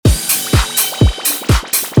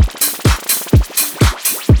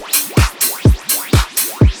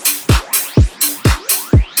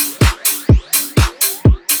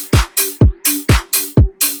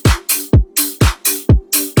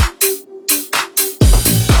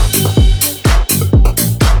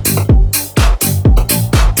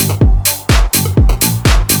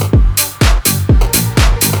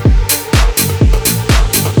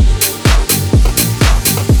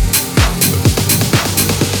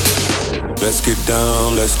Let's get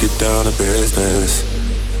down to business.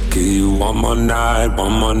 Give you one more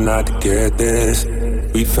night to get this.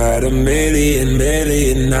 We've had a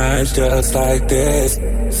million nights just like this.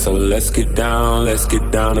 So let's get down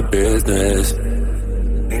to business.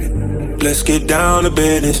 Let's get down to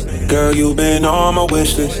business. Girl, you've been on my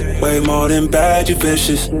wish list. Way more than bad, you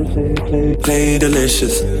vicious. Clean,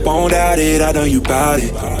 delicious. Won't doubt it, I know you bout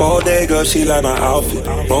it. Bodega, she like my outfit.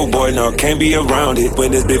 Broke boy, no, can't be around it.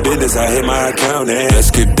 When it's big business, I hit my account and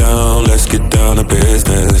let's get down to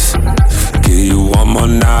business. Give you one more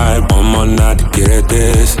night to get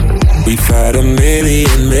this. We've had a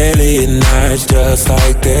million nights just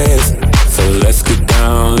like this. So let's get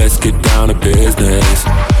down to business.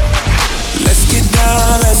 Let's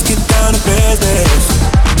get down to business.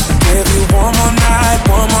 Give you one more night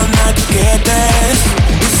to get this.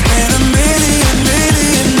 It's been a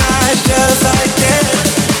million nights just like this.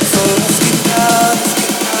 So let's get down to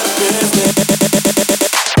business.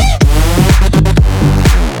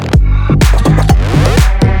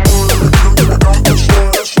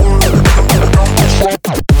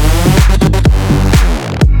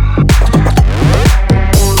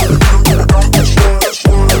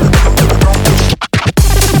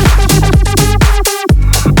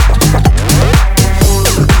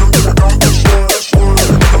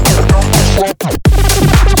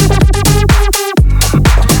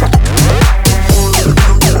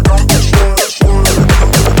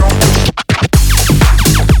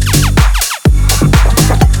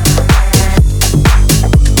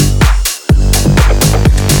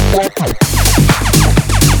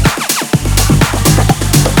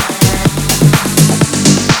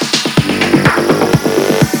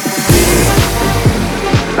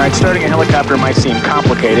 Starting a helicopter might seem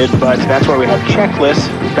complicated, but that's why we have checklists.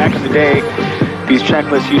 Back in the day, these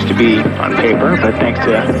checklists used to be on paper, but thanks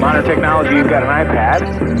to modern technology, you've got an iPad.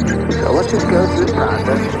 So let's just go through the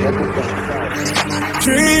process.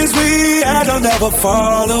 Dreams we had don't ever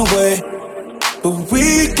fall away, but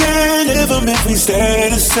we can't live them if we stay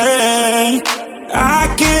the same.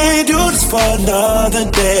 I can't do this for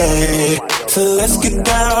another day. So let's get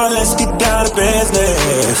down to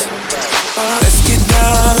business.